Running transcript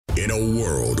In a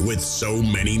world with so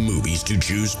many movies to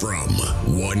choose from,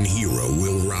 one hero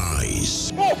will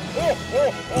rise.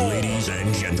 Ladies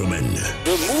and gentlemen,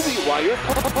 The Movie Wire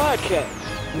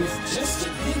Podcast. With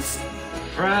Justin Henson.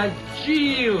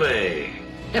 Fragile.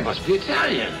 It must be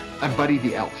Italian. I'm Buddy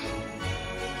the Elf.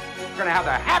 We're gonna have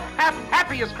the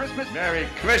happiest Christmas. Merry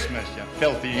Christmas, you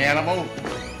filthy animal.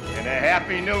 And a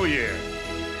Happy New Year.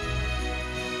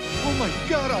 Oh my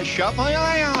God, I shot my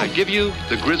eye out. I give you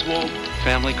the Griswold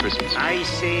family Christmas. I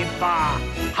say bah.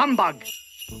 Humbug.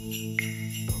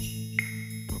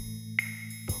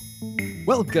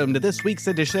 Welcome to this week's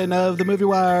edition of The Movie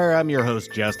Wire. I'm your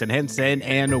host, Justin Henson,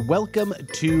 and welcome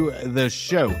to the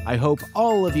show. I hope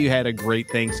all of you had a great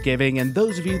Thanksgiving, and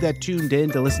those of you that tuned in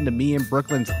to listen to me and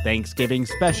Brooklyn's Thanksgiving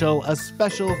special, a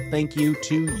special thank you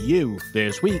to you.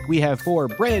 This week, we have 4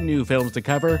 brand new films to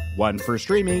cover, 1 for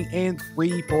streaming and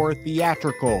 3 for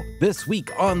theatrical. This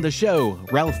week on the show,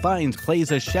 Ralph Fiennes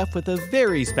plays a chef with a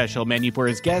very special menu for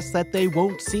his guests that they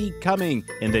won't see coming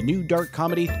in the new dark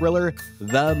comedy thriller,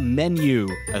 The Menu.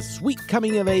 A sweet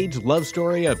coming-of-age love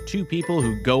story of 2 people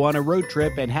who go on a road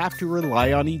trip and have to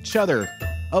rely on each other.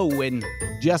 Oh, and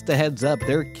just a heads up,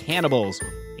 they're cannibals,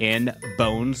 in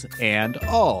bones and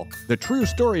all. The true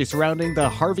story surrounding the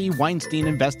Harvey Weinstein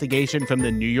investigation from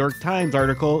the New York Times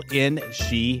article in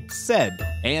She Said.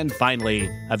 And finally,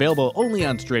 available only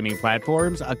on streaming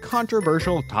platforms, a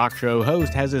controversial talk show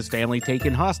host has his family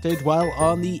taken hostage while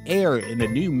on the air in the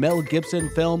new Mel Gibson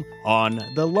film On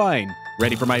the Line.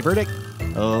 Ready for my verdict?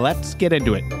 Let's get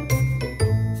into it.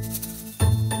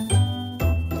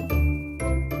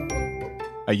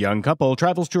 A young couple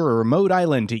travels to a remote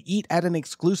island to eat at an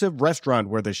exclusive restaurant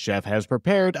where the chef has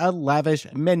prepared a lavish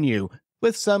menu,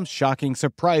 with some shocking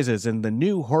surprises in the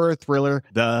new horror thriller,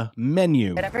 The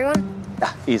Menu. Get everyone?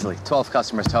 Easily. 12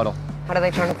 customers total. How do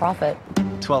they turn a profit?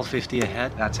 $12.50 a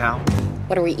head, that's how.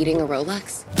 What, are we eating a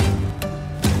Rolex?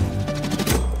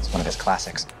 It's one of his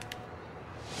classics.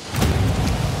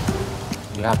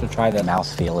 You have to try the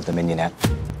mouthfeel of the mignonette.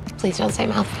 Please don't say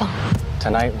mouthful.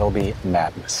 Tonight will be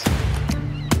madness.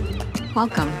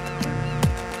 Welcome.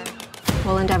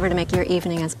 We'll endeavor to make your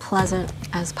evening as pleasant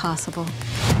as possible.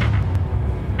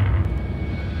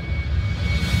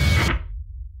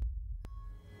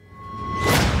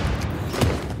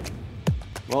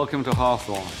 Welcome to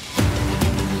Hawthorne.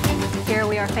 Here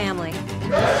we are family.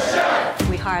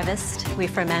 We harvest, we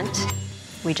ferment,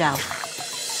 we gel.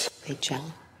 They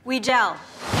gel. We gel.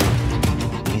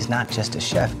 He's not just a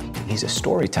chef, he's a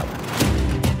storyteller.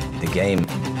 The game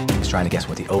is trying to guess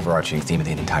what the overarching theme of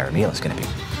the entire meal is going to be.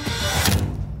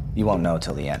 You won't know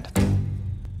till the end.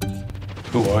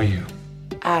 Who are you?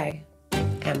 I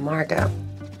am Margot.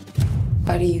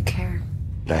 Why do you care?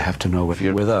 I have to know if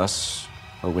you're with us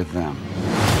or with them.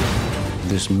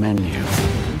 This menu,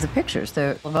 The pictures,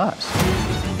 they're of us.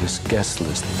 this guest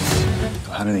list.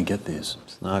 How do they get these?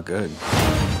 It's not good.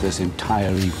 This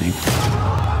entire evening.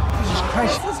 Jesus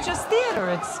Christ. This is just theater.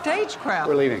 It's stagecraft.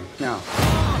 We're leaving now.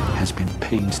 Has been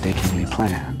painstakingly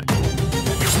planned.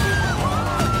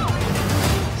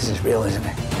 This is real, isn't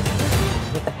it?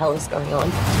 What the hell is going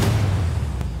on?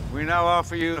 We now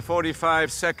offer you a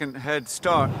 45-second head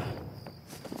start.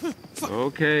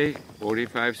 Okay,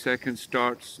 45 seconds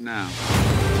starts now.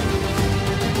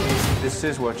 This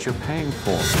is what you're paying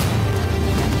for.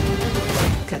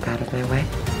 Get out of my way.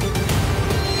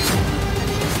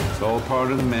 It's all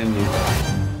part of the menu.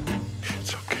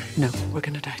 It's okay. No, we're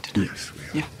gonna die tonight. Yes, we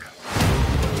are. Yeah.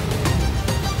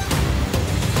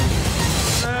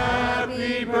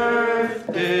 Happy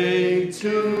birthday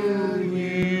to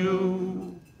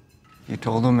you. You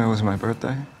told him it was my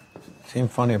birthday? Seemed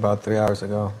funny about 3 hours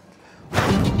ago.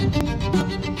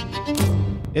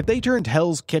 If they turned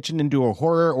Hell's Kitchen into a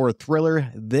horror or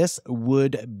thriller, this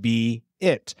would be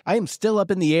it. I am still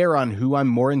up in the air on who I'm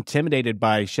more intimidated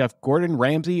by, Chef Gordon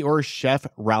Ramsay or Chef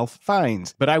Ralph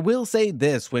Fiennes. But I will say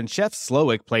this, when Chef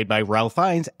Slowick, played by Ralph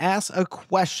Fiennes, asks a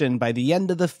question by the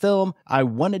end of the film, I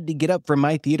wanted to get up from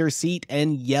my theater seat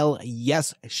and yell,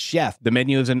 "Yes, chef." The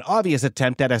Menu is an obvious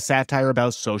attempt at a satire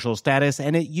about social status,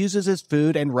 and it uses its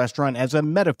food and restaurant as a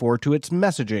metaphor to its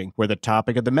messaging, where the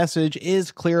topic of the message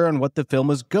is clear on what the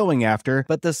film is going after,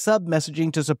 but the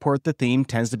sub-messaging to support the theme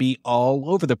tends to be all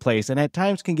over the place, and at at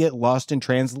times can get lost in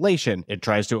translation. It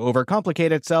tries to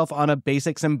overcomplicate itself on a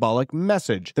basic symbolic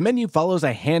message. The menu follows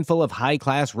a handful of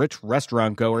high-class, rich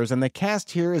restaurant goers, and the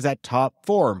cast here is at top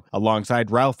form.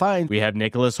 Alongside Ralph Fiennes, we have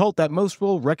Nicholas Hoult that most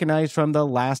will recognize from the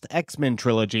last X-Men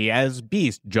trilogy as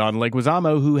Beast, John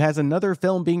Leguizamo, who has another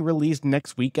film being released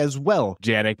next week as well,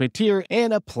 Janet McTeer,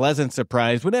 and a pleasant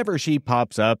surprise whenever she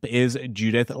pops up is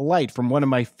Judith Light from one of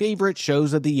my favorite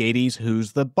shows of the 80s,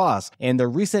 Who's the Boss, and the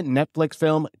recent Netflix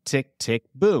film Tick, Tick,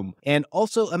 Boom. And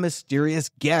also a mysterious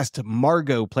guest,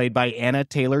 Margot, played by Anna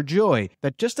Taylor-Joy,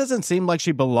 that just doesn't seem like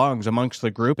she belongs amongst the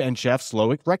group, and Chef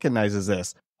Slowik recognizes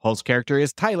this. Hult's character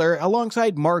is Tyler,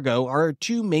 alongside Margot are our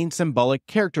two main symbolic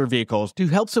character vehicles to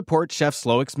help support Chef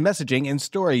Slowik's messaging and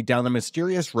story down the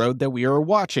mysterious road that we are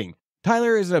watching.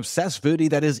 Tyler is an obsessed foodie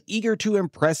that is eager to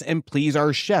impress and please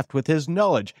our chef with his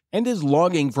knowledge, and is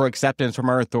longing for acceptance from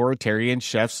our authoritarian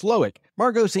Chef Slowik.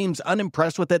 Margot seems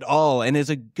unimpressed with it all and is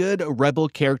a good rebel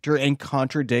character and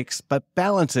contradicts but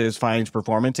balances Fiennes'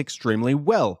 performance extremely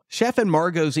well. Chef and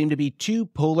Margot seem to be two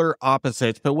polar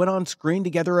opposites, but when on screen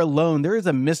together alone, there is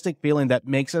a mystic feeling that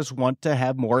makes us want to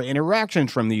have more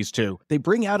interactions from these two. They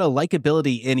bring out a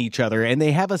likability in each other, and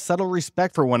they have a subtle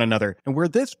respect for one another, and where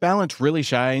this balance really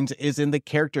shines is in the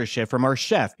character shift from our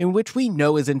chef, in which we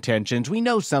know his intentions, we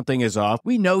know something is off,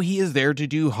 we know he is there to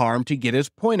do harm to get his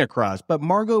point across, but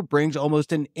Margot brings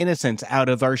almost an innocence out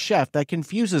of our chef that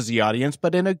confuses the audience,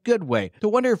 but in a good way, to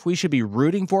wonder if we should be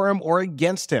rooting for him or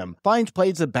against him. Fiennes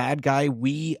plays the bad guy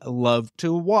we love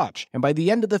to watch, and by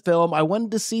the end of the film, I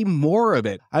wanted to see more of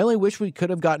it. I only wish we could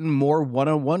have gotten more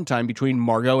one-on-one time between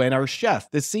Margot and our chef.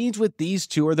 The scenes with these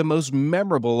two are the most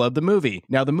memorable of the movie.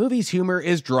 Now, the movie's humor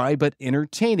is dry but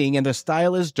entertaining, and the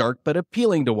style is dark but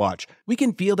appealing to watch. We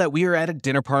can feel that we are at a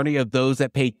dinner party of those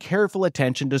that pay careful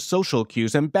attention to social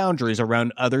cues and boundaries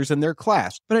around others in their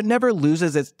class, but it never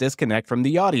loses its disconnect from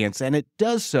the audience, and it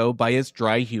does so by its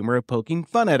dry humor of poking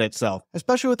fun at itself,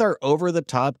 especially with our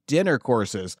over-the-top dinner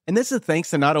courses. And this is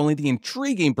thanks to not only the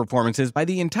intriguing performances by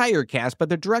the entire cast, but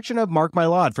the direction of Mark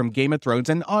Mylod from Game of Thrones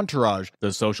and Entourage.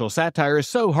 The social satire is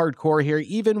so hardcore here,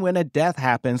 even when a death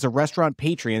happens, the restaurant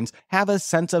patrons have a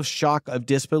sense of shock of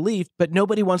disbelief, but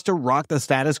nobody wants to rock the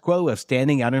status quo of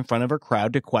standing out in front of a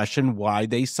crowd to question why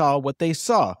they saw what they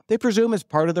saw. They presume it's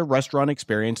part of the restaurant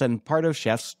experience and part of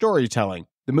Chef's storytelling.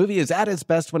 The movie is at its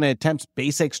best when it attempts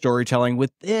basic storytelling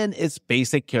within its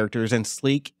basic characters and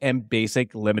sleek and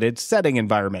basic limited setting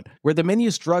environment. Where the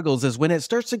menu struggles is when it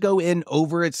starts to go in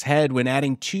over its head when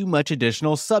adding too much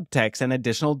additional subtext and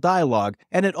additional dialogue,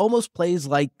 and it almost plays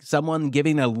like someone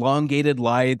giving an elongated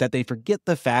lie that they forget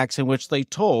the facts in which they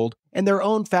told, and their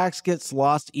own facts gets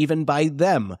lost even by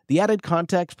them. The added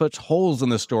context puts holes in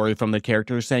the story from the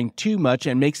characters saying too much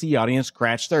and makes the audience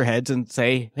scratch their heads and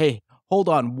say, hey, hold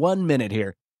on 1 minute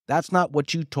here. That's not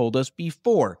what you told us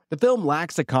before. The film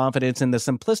lacks the confidence in the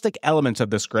simplistic elements of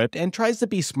the script and tries to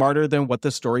be smarter than what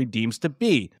the story deems to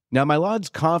be. Now, Mylod's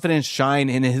confidence shine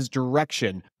in his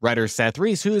direction. Writer Seth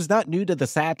Reese, who is not new to the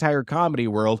satire comedy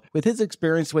world, with his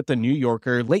experience with The New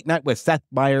Yorker, Late Night with Seth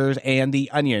Meyers, and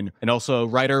The Onion. And also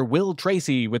writer Will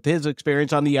Tracy, with his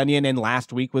experience on The Onion and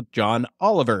Last Week with John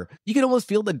Oliver. You can almost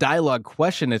feel the dialogue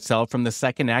question itself from the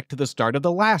second act to the start of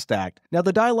the last act. Now,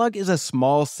 the dialogue is a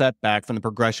small setback from the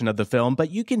progression of the film, but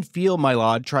you can feel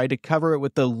Mylod try to cover it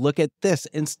with the look at this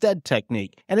instead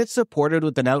technique, and it's supported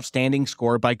with an outstanding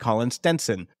score by Colin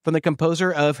Stenson, from the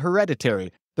composer of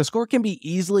Hereditary. The score can be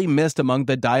easily missed among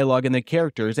the dialogue and the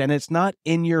characters, and it's not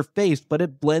in your face, but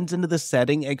it blends into the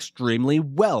setting extremely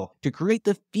well to create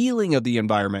the feeling of the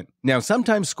environment. Now,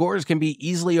 sometimes scores can be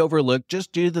easily overlooked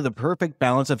just due to the perfect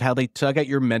balance of how they tug at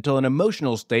your mental and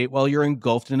emotional state while you're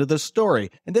engulfed into the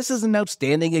story, and this is an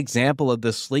outstanding example of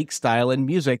the sleek style and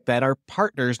music that are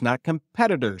partners, not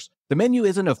competitors. The menu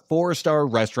isn't a 4-star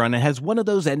restaurant and has one of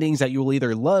those endings that you will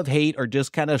either love, hate, or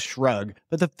just kind of shrug,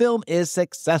 but the film is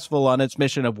successful on its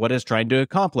mission of what it's trying to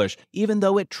accomplish, even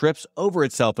though it trips over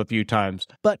itself a few times.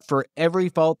 But for every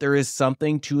fault, there is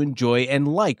something to enjoy and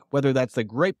like, whether that's the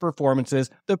great performances,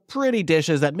 the pretty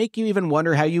dishes that make you even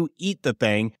wonder how you eat the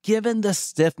thing. Given the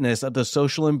stiffness of the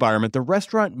social environment, the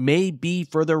restaurant may be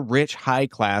for the rich high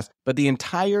class, but the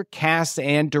entire cast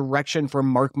and direction from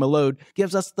Mark Mylod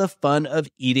gives us the fun of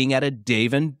eating at a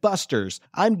Dave & Buster's.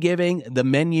 I'm giving The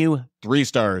Menu 3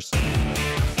 stars.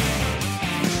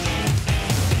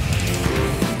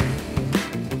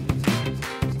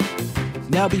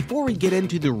 Now, before we get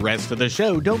into the rest of the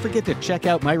show, don't forget to check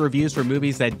out my reviews for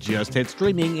movies that just hit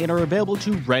streaming and are available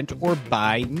to rent or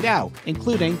buy now,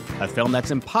 including a film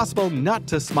that's impossible not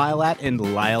to smile at in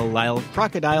Lyle Lyle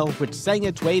Crocodile, which sang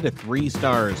its way to 3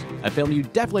 stars. A film you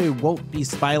definitely won't be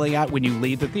smiling at when you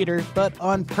leave the theater, but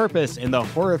on purpose in the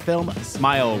horror film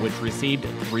Smile, which received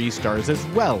 3 stars as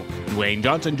well. Dwayne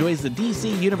Johnson joins the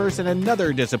DC universe in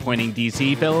another disappointing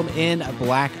DC film in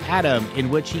Black Adam, in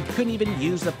which he couldn't even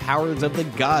use the powers of the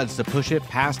gods to push it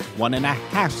past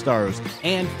 1.5 stars.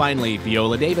 And finally,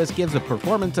 Viola Davis gives a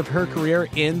performance of her career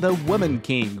in The Woman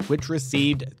King, which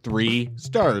received 3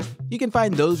 stars. You can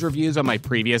find those reviews on my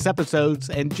previous episodes,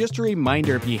 and just a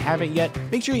reminder, if you haven't yet,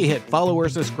 make sure you hit follow or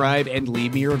subscribe and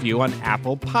leave me a review on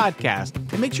Apple Podcast.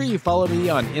 And make sure you follow me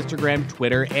on Instagram,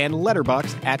 Twitter, and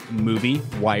Letterboxd at Movie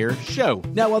Wire Show.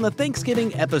 Now, on the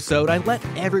Thanksgiving episode, I let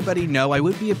everybody know I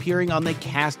would be appearing on the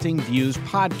Casting Views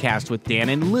podcast with Dan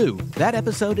and Lou. That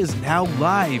episode is now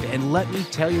live, and let me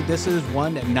tell you, this is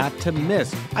one not to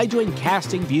miss. I joined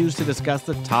Casting Views to discuss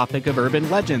the topic of urban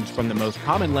legends, from the most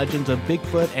common legends of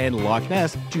Bigfoot and Loch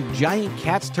Ness to giant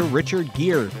cats to Richard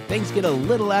Gere. Things get a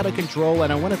little out of control,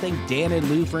 and I want to thank Dan and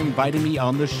Lou for inviting me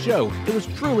on the show. It was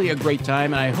truly a great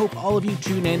time, and I hope all of you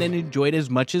tune in and enjoyed as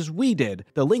much as we did.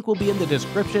 The link will be in the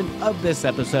description of this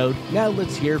episode. Now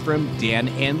let's hear from Dan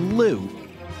and Lou.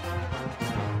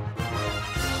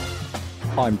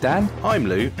 I'm Dan. I'm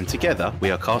Lou, and together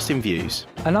we are Casting Views.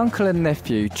 An uncle and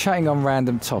nephew chatting on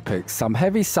random topics, some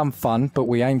heavy, some fun, but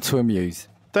we aim to amuse.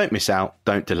 Don't miss out,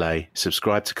 don't delay.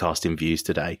 Subscribe to Casting Views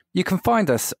today. You can find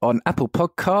us on Apple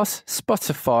Podcasts,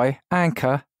 Spotify,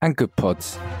 Anchor, and Good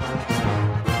Pods.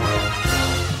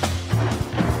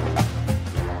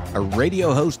 A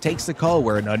radio host takes the call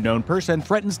where an unknown person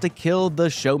threatens to kill the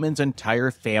showman's entire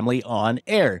family on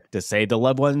air. To save the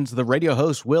loved ones, the radio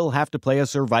host will have to play a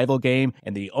survival game,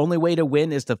 and the only way to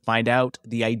win is to find out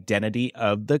the identity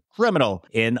of the criminal.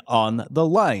 In On the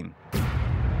Line.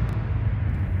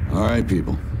 All right,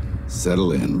 people.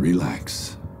 Settle in,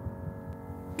 relax.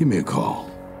 Give me a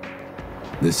call.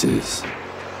 This is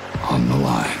On the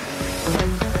Line.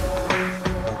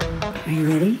 Are you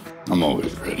ready? I'm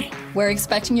always ready. We're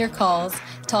expecting your calls.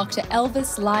 Talk to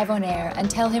Elvis live on air and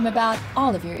tell him about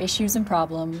all of your issues and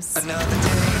problems.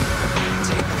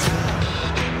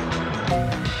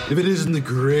 If it isn't the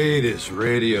greatest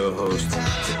radio host.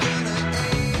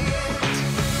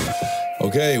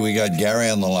 Okay, we got Gary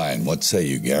on the line. What say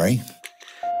you, Gary?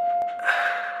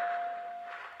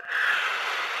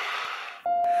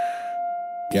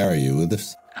 Gary, you with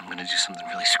us? I'm gonna do something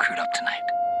really screwed up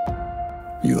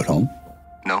tonight. You at home?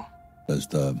 No. Does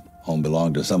the home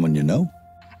belong to someone you know?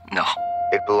 No.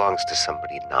 It belongs to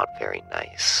somebody not very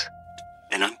nice.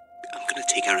 And I'm gonna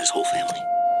take out his whole family.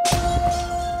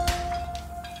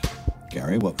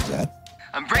 Gary, what was that?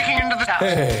 I'm breaking into the house.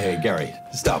 Hey, Gary,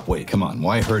 stop, wait, come on.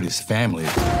 Why hurt his family?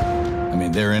 I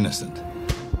mean, they're innocent.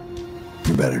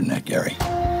 You're better than that, Gary.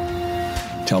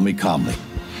 Tell me calmly.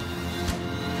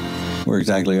 Where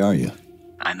exactly are you?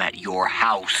 I'm at your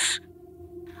house.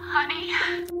 Honey.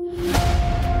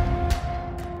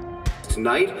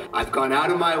 Tonight, I've gone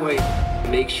out of my way to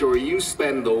make sure you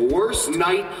spend the worst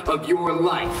night of your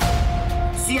life.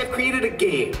 See, I've created a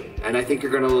game, and I think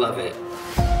you're gonna love it.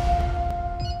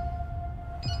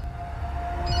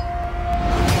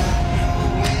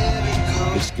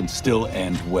 This can still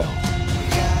end well.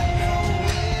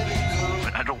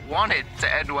 But I don't want it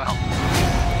to end well.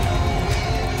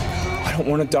 I don't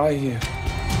want to die here.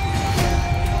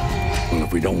 Well,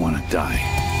 if we don't want to die,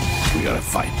 we gotta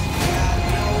fight.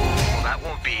 Well, that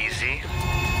won't be easy.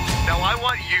 Now I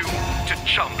want you to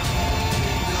jump.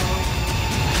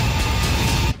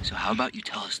 So how about you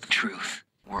tell us the truth?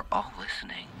 We're all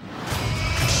listening.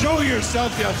 Show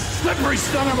yourself, you slippery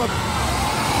son of a...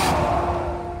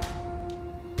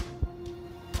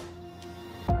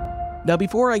 Now,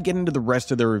 before I get into the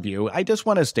rest of the review, I just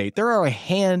want to state there are a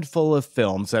handful of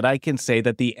films that I can say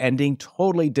that the ending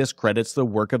totally discredits the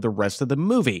work of the rest of the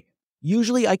movie.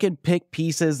 Usually I can pick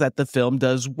pieces that the film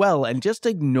does well and just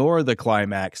ignore the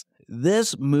climax.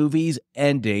 This movie's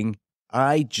ending,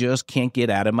 I just can't get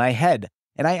out of my head.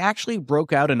 And I actually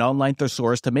broke out an online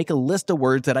thesaurus to make a list of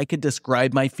words that I could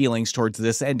describe my feelings towards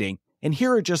this ending. And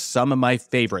here are just some of my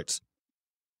favorites.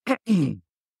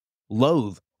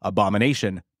 Loathe,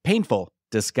 abomination, painful,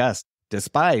 disgust,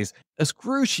 despise,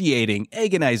 excruciating,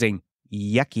 agonizing,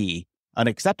 yucky,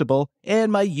 unacceptable,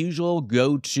 and my usual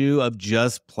go-to of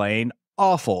just plain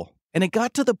awful. And it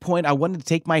got to the point I wanted to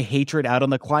take my hatred out on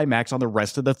the climax on the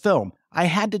rest of the film. I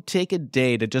had to take a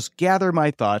day to just gather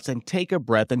my thoughts and take a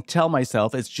breath and tell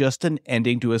myself it's just an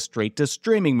ending to a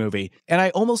straight-to-streaming movie. And I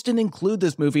almost didn't include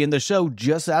this movie in the show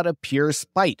just out of pure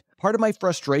spite. Part of my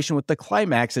frustration with the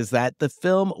climax is that the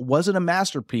film wasn't a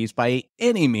masterpiece by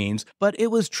any means, but it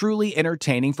was truly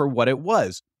entertaining for what it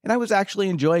was. And I was actually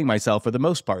enjoying myself for the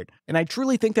most part. And I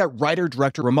truly think that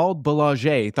writer-director Romuald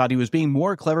Boulanger thought he was being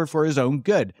more clever for his own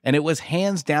good, and it was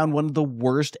hands down one of the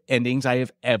worst endings I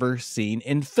have ever seen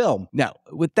in film. Now,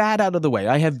 with that out of the way,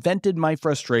 I have vented my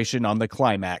frustration on the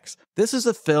climax. This is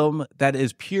a film that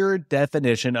is pure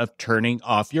definition of turning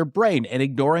off your brain and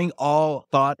ignoring all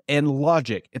thought and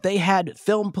logic. If they had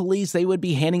film police, they would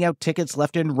be handing out tickets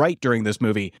left and right during this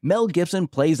movie. Mel Gibson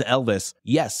plays Elvis.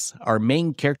 Yes, our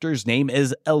main character's name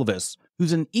is Elvis,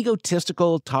 who's an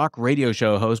egotistical talk radio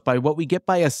show host by what we get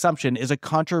by assumption is a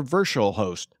controversial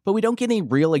host. But we don't get any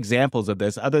real examples of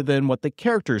this other than what the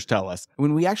characters tell us.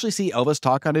 When we actually see Elvis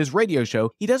talk on his radio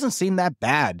show, he doesn't seem that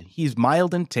bad. He's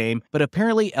mild and tame, but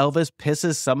apparently Elvis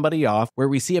pisses somebody off where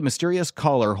we see a mysterious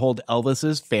caller hold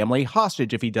Elvis's family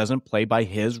hostage if he doesn't play by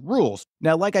his rules.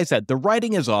 Now, like I said, the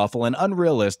writing is awful and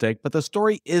unrealistic, but the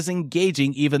story is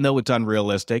engaging even though it's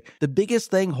unrealistic. The biggest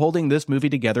thing holding this movie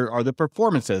together are the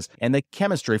performances and the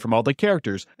chemistry from all the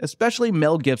characters, especially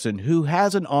Mel Gibson, who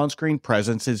has an on-screen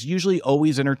presence, is usually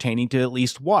always entertaining to at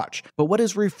least watch. But what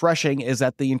is refreshing is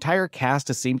that the entire cast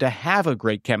has seemed to have a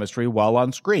great chemistry while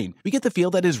on screen. We get the feel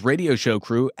that his radio show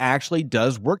crew actually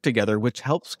does work together, which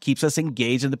keeps us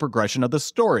engaged in the progression of the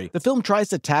story. The film tries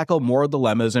to tackle moral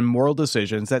dilemmas and moral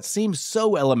decisions that seem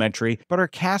so elementary, but our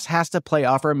cast has to play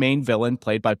off our main villain,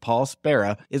 played by Paul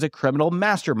Spera, is a criminal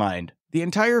mastermind. The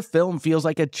entire film feels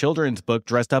like a children's book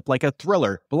dressed up like a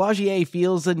thriller. Boulanger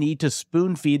feels the need to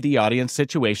spoon-feed the audience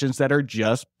situations that are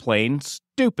just plain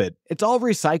stupid. It's all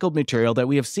recycled material that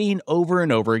we have seen over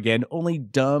and over again, only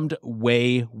dumbed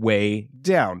way, way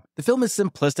down. The film is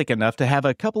simplistic enough to have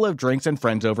a couple of drinks and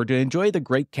friends over to enjoy the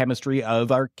great chemistry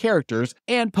of our characters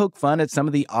and poke fun at some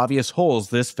of the obvious holes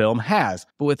this film has.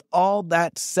 But with all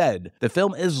that said, the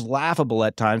film is laughable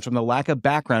at times from the lack of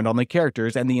background on the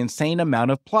characters and the insane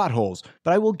amount of plot holes.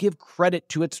 But I will give credit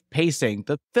to its pacing.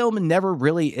 The film never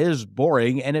really is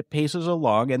boring, and it paces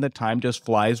along and the time just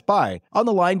flies by. On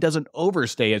the Line doesn't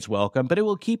overstay its welcome, but it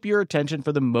will keep your attention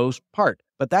for the most part.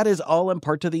 But that is all in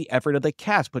part to the effort of the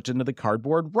cast puts into the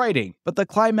cardboard writing. But the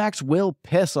climax will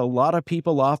piss a lot of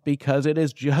people off because it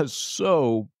is just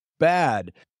so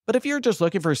bad. But if you're just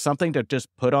looking for something to just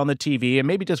put on the TV and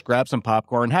maybe just grab some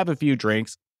popcorn, have a few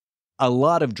drinks, a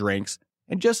lot of drinks,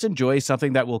 and just enjoy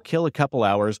something that will kill a couple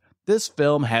hours, this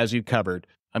film has you covered.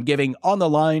 I'm giving On the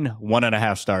Line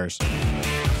 1.5 stars.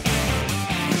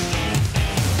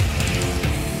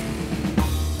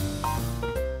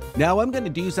 Now I'm going to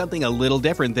do something a little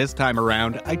different this time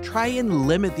around. I try and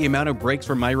limit the amount of breaks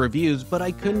from my reviews, but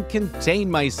I couldn't contain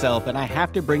myself, and I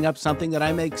have to bring up something that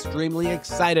I'm extremely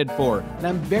excited for. And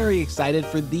I'm very excited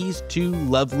for these two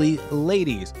lovely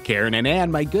ladies. Karen and Ann,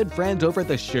 my good friends over at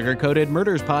the Sugar Coated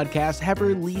Murders podcast, have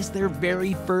released their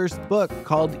very first book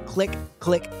called Click,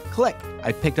 Click, Click.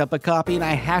 I picked up a copy, and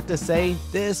I have to say,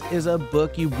 this is a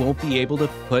book you won't be able to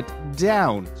put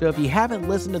down. So if you haven't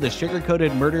listened to the Sugar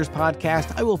Coated Murders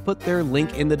podcast, I will put their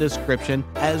link in the description,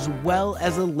 as well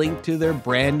as a link to their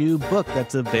brand new book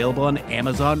that's available on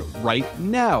Amazon right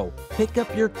now. Pick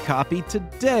up your copy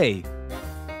today.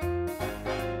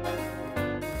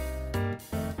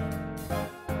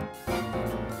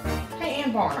 Hey,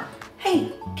 Ann Barner.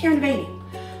 Hey, Karen Beatty.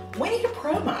 We need a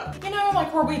promo. You know,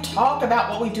 like where we talk about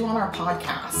what we do on our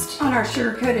podcast. On our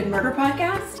Sugar Coated Murder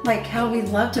podcast? Like how we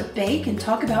love to bake and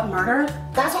talk about murder?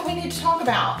 That's what we need to talk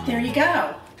about. There you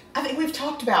go. I think we've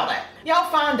talked about it. Y'all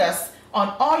find us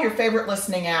on all your favorite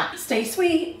listening apps. Stay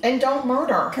sweet. And don't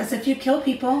murder. Because if you kill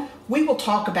people, we will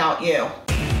talk about you.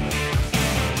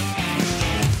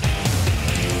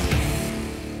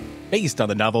 Based on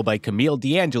the novel by Camille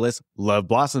DeAngelis, love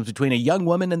blossoms between a young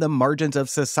woman in the margins of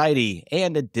society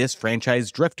and a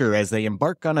disfranchised drifter as they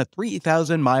embark on a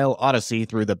 3,000-mile odyssey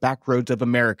through the backroads of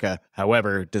America.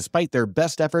 However, despite their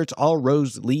best efforts, all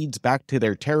roads leads back to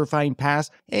their terrifying past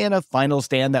and a final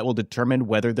stand that will determine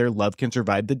whether their love can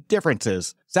survive the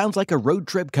differences. Sounds like a road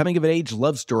trip coming-of-age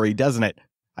love story, doesn't it?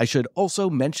 I should also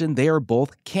mention they are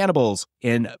both cannibals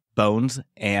in bones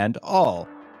and all.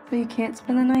 So you can't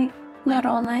spend the night? Not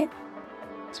all night.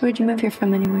 So where'd you move here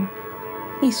from anyway?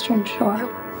 Eastern Shore.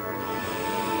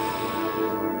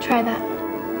 Try that.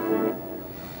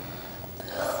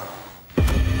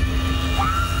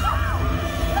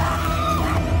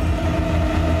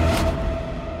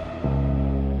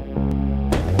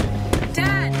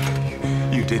 Dad!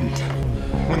 didn't.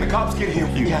 When the cops get here,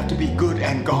 you have to be good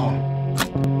and gone.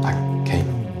 I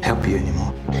can't help you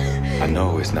anymore. I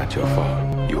know it's not your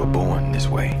fault. You were born this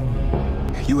way.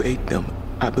 You ate them.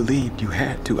 I believed you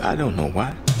had to. I don't know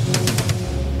why.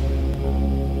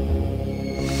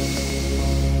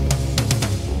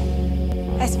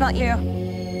 I smelled you.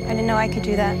 I didn't know I could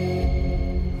do that.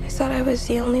 I thought I was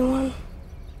the only one.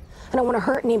 I don't want to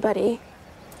hurt anybody.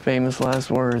 Famous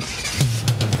last words.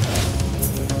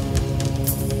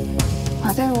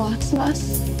 Are there lots of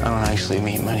us? I don't actually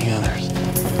meet many others.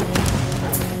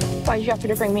 Why did you offer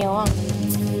to bring me along?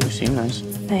 You seem nice.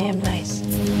 I am nice.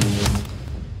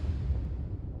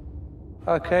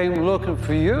 I came looking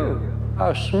for you.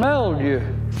 I smelled you.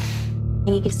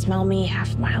 You can smell me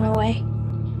half a mile away.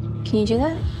 Can you do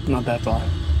that? Not that far.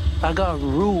 I got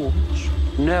rules.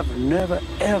 Never,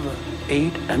 ever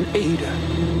eat an eater.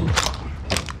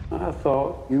 I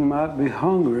thought you might be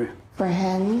hungry. For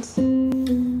hens?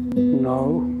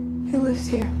 No. Who lives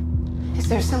here? Is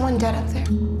there someone dead up there?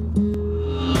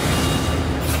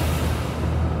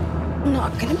 I'm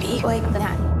not gonna be like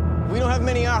that. We don't have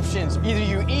many options. Either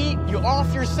you eat, you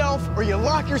off yourself, or you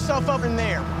lock yourself up in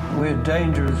there. We're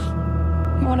dangerous.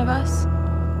 One of us?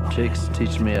 Chicks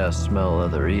teach me how to smell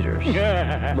other eaters.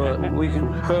 But we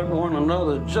can hurt one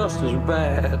another just as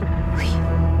bad.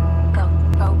 Go.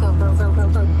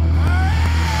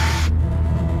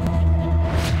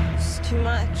 It's too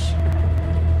much.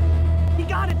 We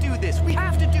gotta do this. We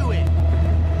have to do it.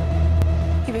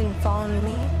 You've been following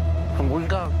me. And we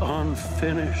got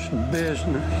unfinished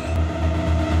business.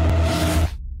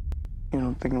 You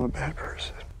don't think I'm a bad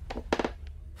person.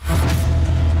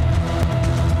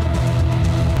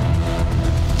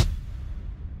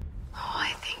 All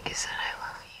I think is that I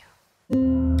love you.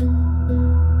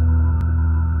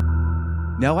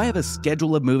 Now, I have a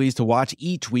schedule of movies to watch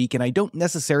each week, and I don't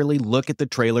necessarily look at the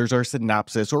trailers or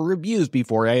synopsis or reviews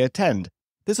before I attend.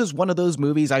 This is one of those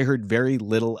movies I heard very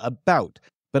little about.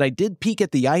 But I did peek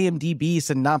at the IMDb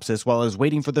synopsis while I was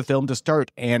waiting for the film to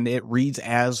start, and it reads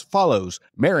as follows.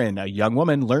 Marin, a young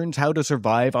woman, learns how to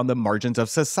survive on the margins of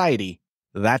society.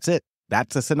 That's it.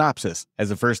 That's a synopsis. As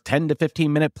the first 10 to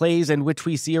 15 minute plays in which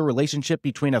we see a relationship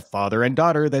between a father and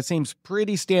daughter that seems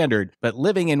pretty standard, but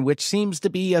living in which seems to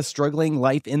be a struggling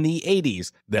life in the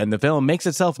 80s. Then the film makes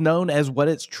itself known as what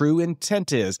its true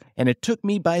intent is, and it took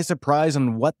me by surprise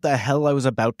on what the hell I was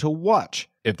about to watch.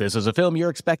 If this is a film you're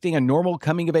expecting a normal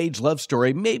coming-of-age love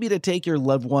story, maybe to take your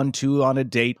loved one to on a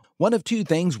date, one of two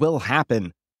things will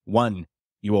happen. 1.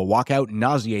 You will walk out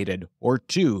nauseated, or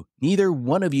 2, neither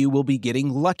one of you will be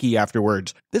getting lucky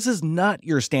afterwards. This is not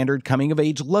your standard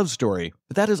coming-of-age love story,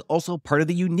 but that is also part of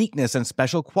the uniqueness and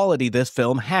special quality this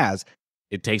film has.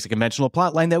 It takes a conventional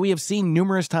plotline that we have seen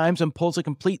numerous times and pulls a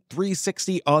complete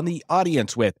 360 on the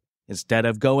audience with. Instead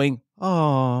of going,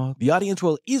 "Aww," the audience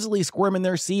will easily squirm in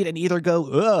their seat and either go,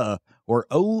 "Ugh," or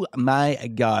 "Oh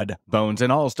my god." Bones and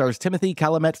all stars Timothy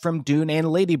Chalamet from Dune and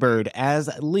Lady Bird as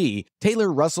Lee, Taylor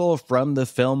Russell from the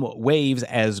film Waves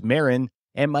as Marin,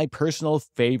 and my personal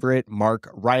favorite Mark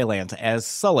Rylance as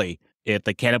Sully. If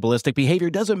the cannibalistic behavior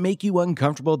doesn't make you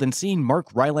uncomfortable, then seeing Mark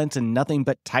Rylance in nothing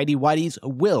but tighty-whities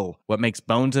will. What makes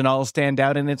Bones and All stand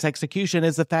out in its execution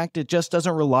is the fact it just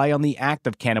doesn't rely on the act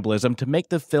of cannibalism to make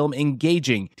the film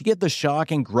engaging, to get the shock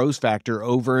and gross factor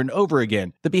over and over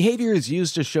again. The behavior is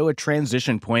used to show a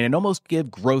transition point and almost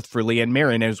give growth for Lee and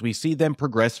Marin as we see them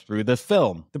progress through the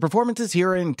film. The performances here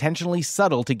are intentionally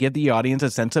subtle to give the audience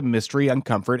a sense of mystery,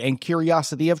 uncomfort, and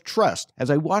curiosity of trust. As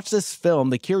I watch this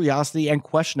film, the curiosity and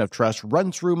question of trust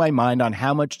run through my mind on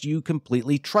how much do you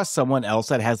completely trust someone else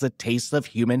that has a taste of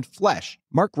human flesh.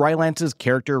 Mark Rylance's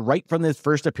character, right from his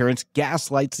first appearance,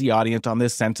 gaslights the audience on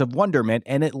this sense of wonderment,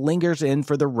 and it lingers in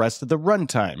for the rest of the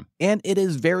runtime. And it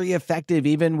is very effective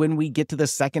even when we get to the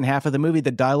second half of the movie.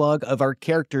 The dialogue of our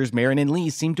characters, Marin and Lee,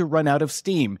 seem to run out of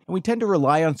steam, and we tend to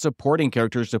rely on supporting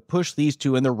characters to push these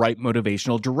two in the right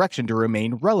motivational direction to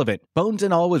remain relevant. Bones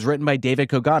and All was written by David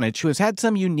Koganich, who has had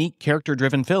some unique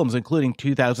character-driven films, including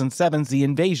 2007's The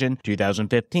Invasion,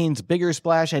 2015's Bigger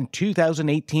Splash, and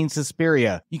 2018's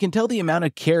Suspiria. You can tell the amount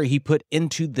of care he put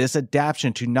into this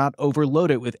adaptation to not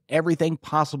overload it with everything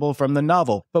possible from the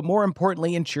novel, but more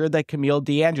importantly ensure that Camille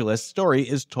DeAngelis' story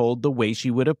is told the way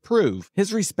she would approve.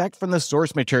 His respect from the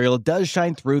source material does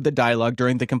shine through the dialogue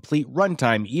during the complete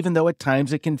runtime, even though at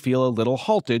times it can feel a little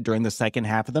halted during the second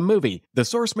half of the movie. The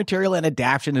source material and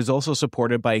adaptation is also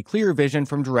supported by a clear vision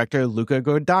from director Luca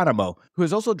Guadagnino, who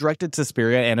has also directed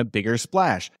Suspiria and A Bigger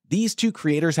Splash. These two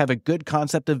creators have a good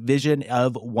concept of vision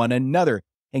of one another.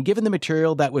 and given the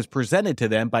material that was presented to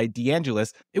them by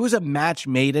DeAngelis, it was a match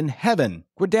made in heaven.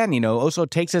 Guadagnino also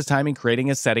takes his time in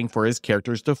creating a setting for his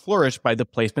characters to flourish by the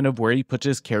placement of where he puts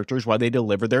his characters while they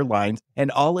deliver their lines, and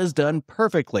all is done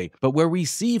perfectly. But where we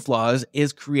see flaws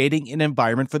is creating an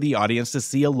environment for the audience to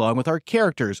see along with our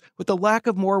characters, with the lack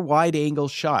of more wide-angle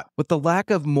shots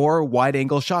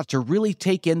to really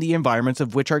take in the environments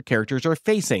of which our characters are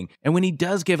facing. And when he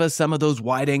does give us some of those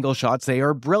wide-angle shots, they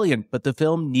are brilliant, but the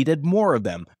film needed more of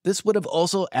them. This would have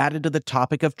also added to the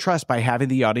topic of trust by having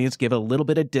the audience give a little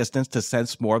bit of distance to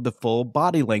sense more of the full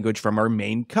body language from our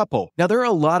main couple. Now, there are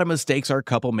a lot of mistakes our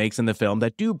couple makes in the film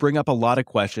that do bring up a lot of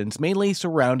questions, mainly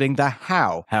surrounding the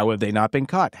how. How have they not been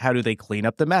caught? How do they clean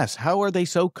up the mess? How are they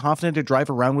so confident to drive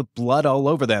around with blood all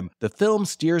over them? The film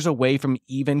steers away from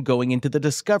even going into the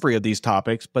discovery of these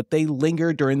topics, but they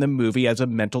linger during the movie as a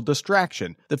mental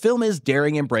distraction. The film is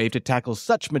daring and brave to tackle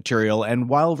such material, and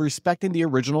while respecting the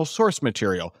original source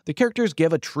material, the characters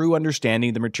give a true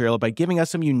understanding of the material by giving us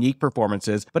some unique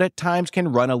performances, but at times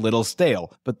can run a little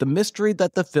stale. But the mystery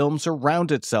that the film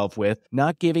surrounds itself with,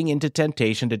 not giving into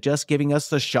temptation to just giving us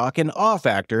the shock and awe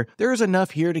factor, there is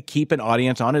enough here to keep an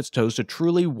audience on its toes to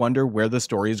truly wonder where the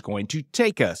story is going to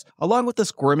take us. Along with the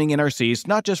squirming in our seats,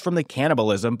 not just from the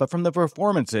cannibalism, but from the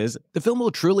performances, the film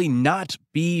will truly not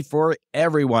be for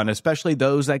everyone, especially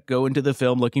those that go into the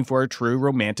film looking for a true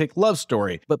romantic love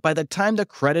story. But by the time the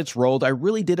credits rolled, I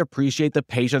really did appreciate the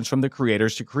patience from the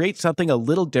creators to create something a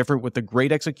little different with the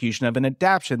great execution of an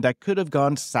adaptation that could have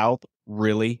gone south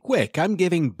really quick. I'm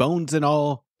giving Bones and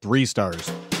All 3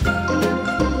 stars.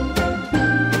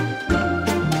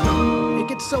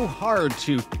 It's so hard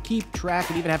to keep track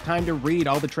and even have time to read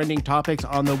all the trending topics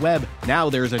on the web. Now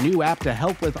there's a new app to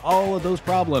help with all of those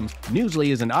problems. Newsly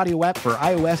is an audio app for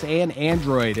iOS and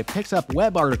Android. It picks up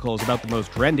web articles about the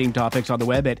most trending topics on the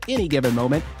web at any given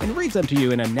moment and reads them to you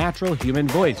in a natural human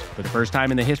voice. For the first time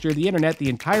in the history of the internet, the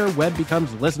entire web becomes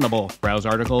listenable. Browse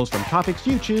articles from topics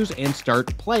you choose and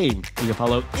start playing. You can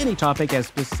follow any topic as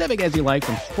specific as you like,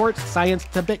 from sports, science,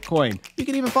 to Bitcoin. You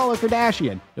can even follow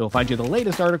Kardashian. It will find you the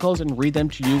latest articles and read them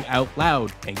to you out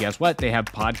loud. And guess what? They have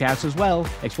podcasts as well.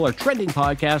 Explore trending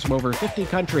podcasts from over 50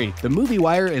 countries. The Movie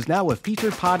Wire is now a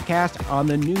featured podcast on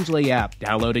the Newsly app.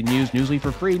 Download and use Newsly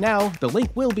for free now. The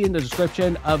link will be in the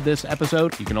description of this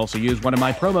episode. You can also use one of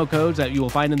my promo codes that you will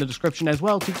find in the description as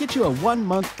well to get you a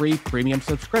 1-month free premium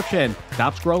subscription.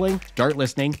 Stop scrolling, start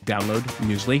listening, download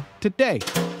Newsly today.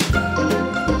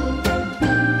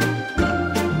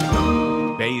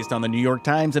 Based on the New York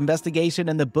Times investigation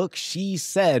and the book She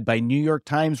Said by New York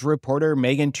Times reporter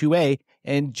Megan Touet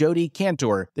and Jodi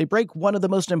Kantor, they break one of the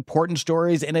most important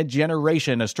stories in a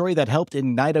generation, a story that helped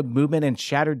ignite a movement and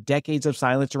shattered decades of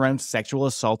silence around sexual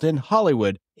assault in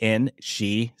Hollywood, in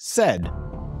She Said.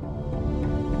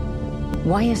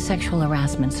 Why is sexual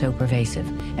harassment so pervasive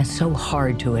and so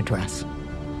hard to address?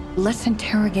 Let's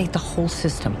interrogate the whole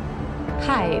system.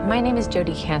 Hi, my name is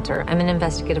Jodi Kantor. I'm an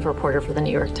investigative reporter for the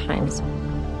New York Times.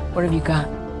 What have you got?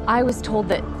 I was told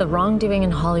that the wrongdoing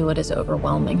in Hollywood is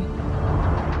overwhelming.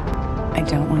 I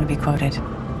don't want to be quoted.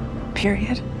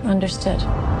 Period. Understood.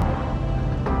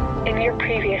 In your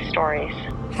previous stories,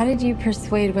 how did you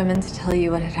persuade women to tell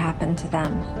you what had happened to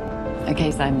them? The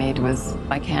case I made was,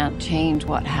 I can't change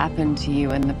what happened to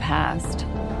you in the past,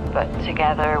 but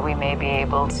together we may be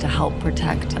able to help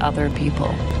protect other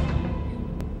people.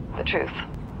 The truth,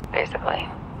 basically.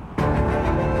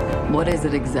 What is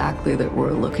it exactly that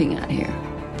we're looking at here?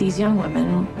 These young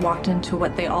women walked into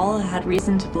what they all had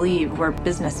reason to believe were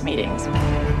business meetings.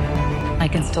 I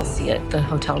can still see it, the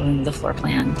hotel room, the floor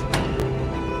plan.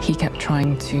 He kept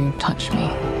trying to touch me.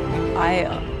 I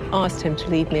asked him to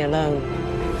leave me alone.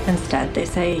 Instead, they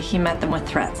say he met them with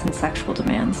threats and sexual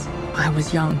demands. I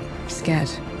was young, scared.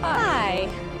 Hi,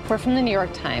 we're from the New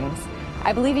York Times.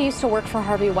 I believe you used to work for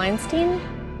Harvey Weinstein.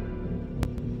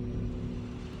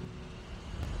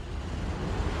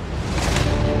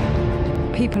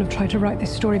 People have tried to write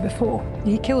this story before.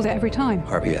 He killed it every time.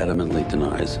 Harvey adamantly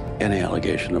denies any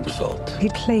allegation of assault. He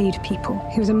played people.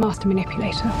 He was a master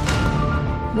manipulator.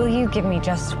 Will you give me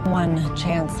just one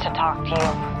chance to talk to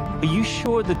you? Are you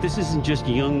sure that this isn't just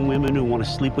young women who want to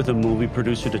sleep with a movie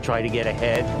producer to try to get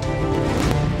ahead?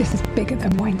 This is bigger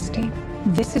than Weinstein.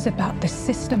 This is about the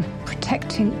system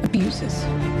protecting abusers.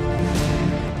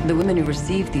 The women who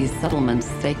receive these settlements,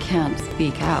 they can't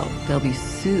speak out. They'll be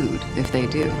sued if they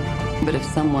do. But if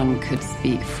someone could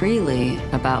speak freely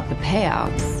about the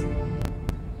payouts...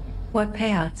 What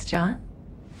payouts, John?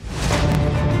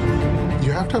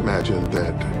 You have to imagine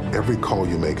that every call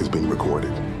you make is being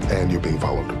recorded, and you're being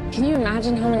followed. Can you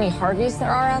imagine how many Harveys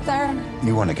there are out there?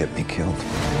 You want to get me killed?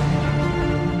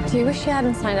 Do you wish you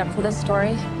hadn't signed up for this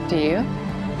story? Do you?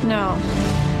 No.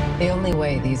 The only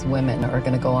way these women are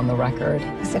going to go on the record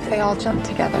Is if they all jump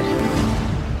together.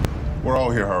 We're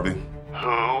all here, Harvey.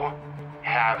 Who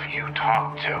have you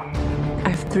talked to? I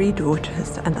have 3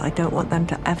 daughters, and I don't want them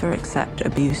to ever accept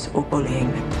abuse or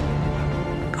bullying.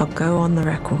 I'll go on the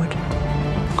record.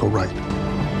 Go write.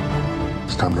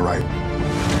 It's time to write.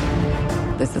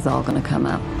 this is all going to come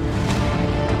out.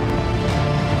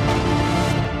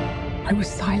 I was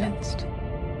silenced.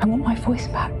 I want my voice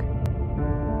back.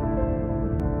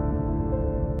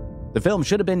 The film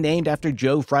should have been named after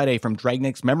Joe Friday from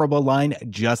Dragnek's memorable line,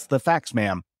 "Just the facts,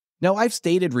 ma'am." Now, I've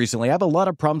stated recently, I have a lot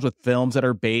of problems with films that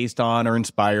are based on or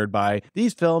inspired by.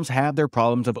 These films have their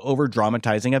problems of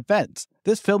over-dramatizing events.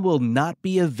 This film will not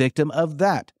be a victim of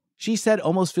that. She Said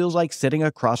almost feels like sitting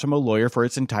across from a lawyer for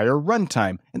its entire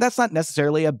runtime, and that's not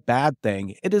necessarily a bad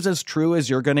thing. It is as true as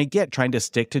you're going to get trying to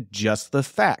stick to just the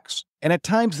facts. And at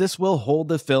times, this will hold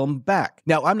the film back.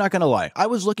 Now, I'm not going to lie. I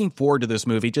was looking forward to this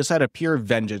movie just out of pure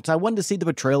vengeance. I wanted to see the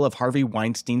portrayal of Harvey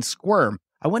Weinstein squirm.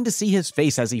 I wanted to see his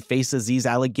face as he faces these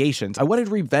allegations. I wanted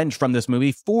revenge from this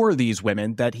movie for these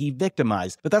women that he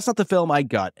victimized. But that's not the film I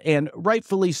got, and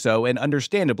rightfully so, and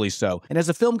understandably so. And as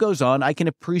the film goes on, I can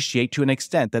appreciate to an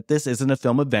extent that this isn't a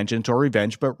film of vengeance or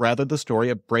revenge, but rather the story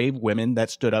of brave women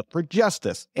that stood up for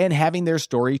justice and having their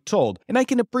story told. And I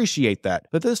can appreciate that.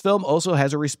 But this film also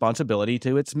has a responsibility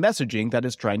to its messaging that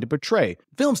it's trying to portray.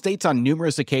 The film states on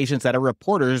numerous occasions that our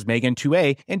reporters, Megan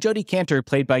Touet and Jodie Cantor,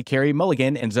 played by Carey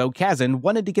Mulligan, and Zoe Kazan,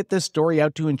 wanted to get this story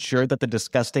out to ensure that the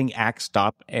disgusting acts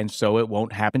stop and so it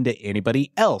won't happen to anybody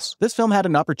else. This film had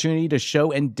an opportunity to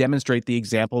show and demonstrate the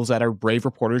examples that our brave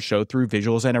reporters showed through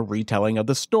visuals and a retelling of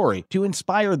the story, to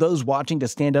inspire those watching to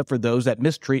stand up for those that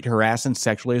mistreat, harass, and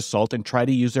sexually assault and try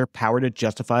to use their power to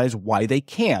justify why they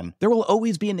can. There will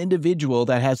always be an individual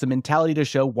that has the mentality to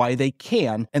show why they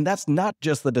can, and that's not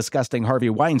just the disgusting Harvey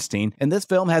Weinstein, and this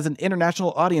film has an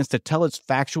international audience to tell its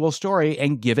factual story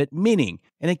and give it meaning.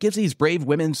 And it gives these brave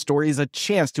women's stories a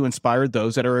chance to inspire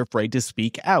those that are afraid to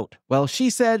speak out. While She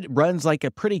Said runs like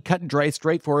a pretty cut and dry,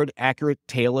 straightforward, accurate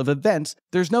tale of events,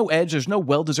 there's no edge, there's no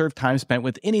well-deserved time spent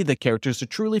with any of the characters to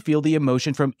truly feel the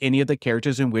emotion from any of the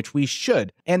characters in which we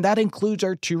should. And that includes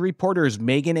our two reporters,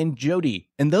 Megan and Jodie.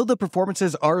 And though the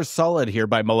performances are solid here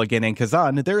by Mulligan and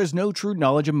Kazan, there is no true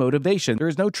knowledge and motivation. There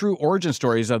is no true origin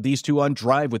stories of these two on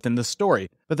drive within the story.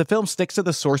 But the film sticks to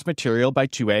the source material by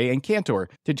Touet and Cantor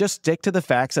to just stick to the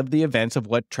facts of the events of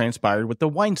what transpired with the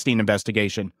Weinstein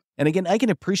investigation. And again, I can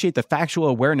appreciate the factual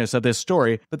awareness of this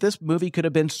story, but this movie could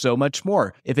have been so much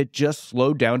more if it just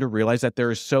slowed down to realize that there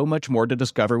is so much more to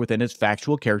discover within its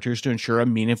factual characters to ensure a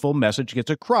meaningful message gets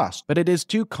across. But it is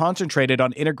too concentrated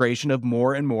on integration of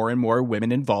more and more and more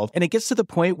women involved, and it gets to the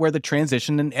point where the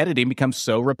transition and editing becomes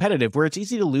so repetitive where it's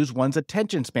easy to lose one's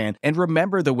attention span and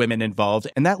remember the women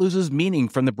involved, and that loses meaning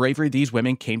from the bravery these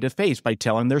women came to face by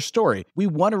telling their story. We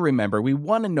want to remember, we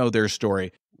want to know their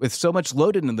story. With so much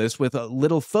loaded in this with a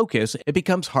little focus, it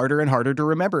becomes harder and harder to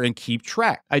remember and keep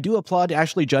track. I do applaud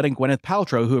Ashley Judd and Gwyneth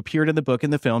Paltrow, who appeared in the book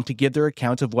and the film, to give their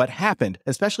accounts of what happened,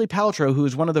 especially Paltrow, who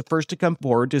was one of the first to come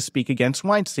forward to speak against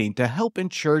Weinstein to help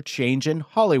ensure change in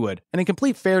Hollywood. And in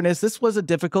complete fairness, this was a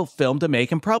difficult film to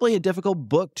make and probably a difficult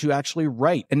book to actually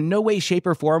write. In no way, shape,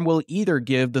 or form will either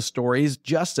give the stories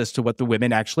justice to what the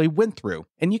women actually went through.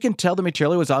 And you can tell the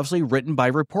material was obviously written by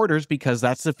reporters because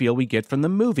that's the feel we get from the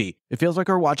movie. It feels like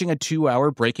we're watching a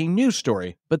 2-hour breaking news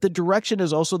story. But the direction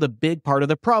is also the big part of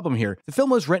the problem here. The film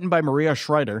was written by Maria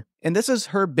Schreider, and this is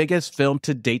her biggest film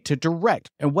to date to direct.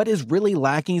 And what is really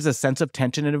lacking is a sense of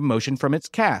tension and emotion from its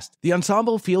cast. The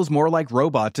ensemble feels more like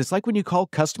robots. It's like when you call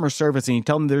customer service and you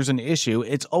tell them there's an issue,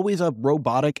 it's always a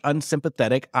robotic,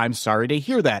 unsympathetic, "I'm sorry to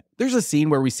hear that." There's a scene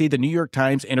where we see the New York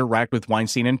Times interact with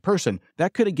Weinstein in person.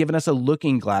 That could have given us a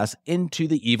looking glass into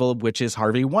the evil of which is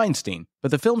Harvey Weinstein. But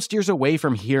the film steers away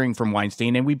from hearing from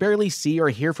Weinstein, and we barely see or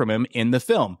hear from him in the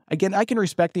film. Again, I can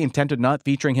respect the intent of not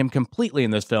featuring him completely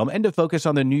in this film and to focus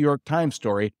on the New York Times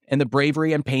story and the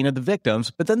bravery and pain of the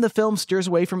victims, but then the film steers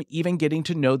away from even getting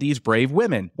to know these brave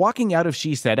women. Walking out of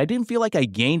She Said, I didn't feel like I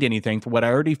gained anything for what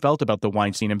I already felt about the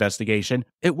Weinstein investigation.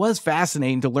 It was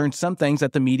fascinating to learn some things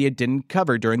that the media didn't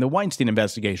cover during the Weinstein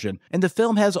investigation, and the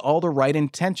film has all the right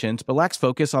intentions but lacks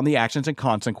focus on the actions and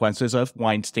consequences of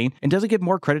Weinstein and doesn't give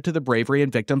more credit to the bravery in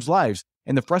victims' lives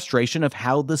and the frustration of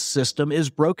how the system is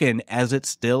broken as it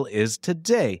still is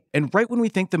today. And right when we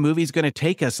think the movie's going to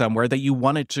take us somewhere that you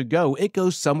want it to go, it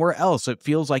goes somewhere else. It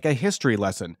feels like a history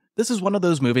lesson. This is one of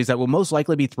those movies that will most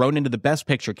likely be thrown into the Best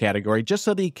Picture category just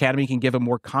so the Academy can give a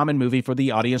more common movie for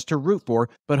the audience to root for,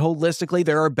 but holistically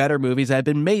there are better movies that have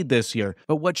been made this year.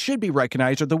 But what should be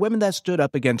recognized are the women that stood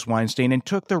up against Weinstein and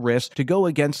took the risk to go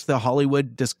against the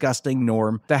Hollywood disgusting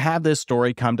norm to have this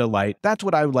story come to light. That's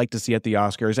what I would like to see at the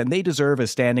Oscars, and they deserve a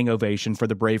standing ovation for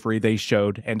the bravery they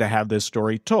showed and to have this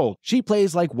story told. She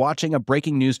plays like watching a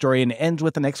breaking news story and ends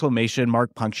with an exclamation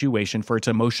mark punctuation for its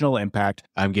emotional impact.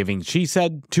 I'm giving She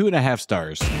Said 2.5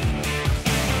 stars.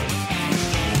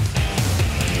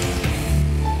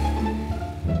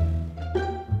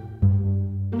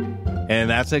 And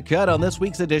that's a cut on this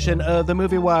week's edition of The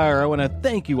Movie Wire. I want to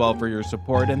thank you all for your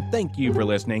support and thank you for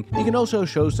listening. You can also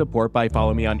show support by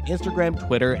following me on Instagram,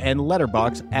 Twitter, and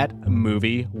Letterboxd at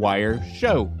Movie Wire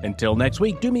Show. Until next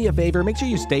week, do me a favor, make sure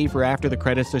you stay for after the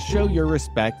credits to show your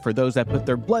respect for those that put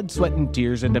their blood, sweat, and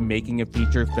tears into making a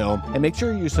feature film, and make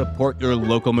sure you support your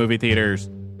local movie theaters.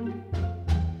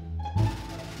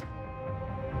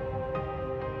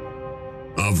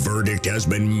 A verdict has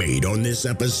been made on this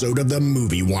episode of The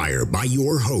Movie Wire by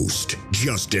your host,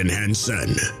 Justin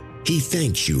Henson. He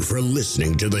thanks you for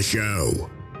listening to the show.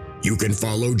 You can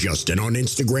follow Justin on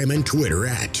Instagram and Twitter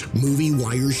at Movie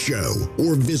Wire Show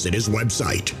or visit his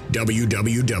website,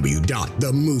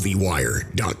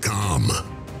 www.themoviewire.com.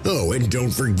 Oh, and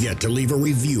don't forget to leave a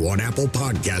review on Apple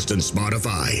Podcasts and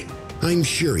Spotify. I'm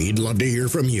sure he'd love to hear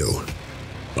from you.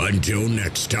 Until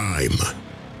next time,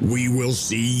 we will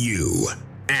see you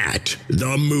at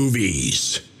the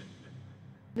movies.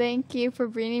 Thank you for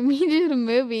bringing me to the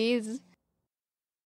movies.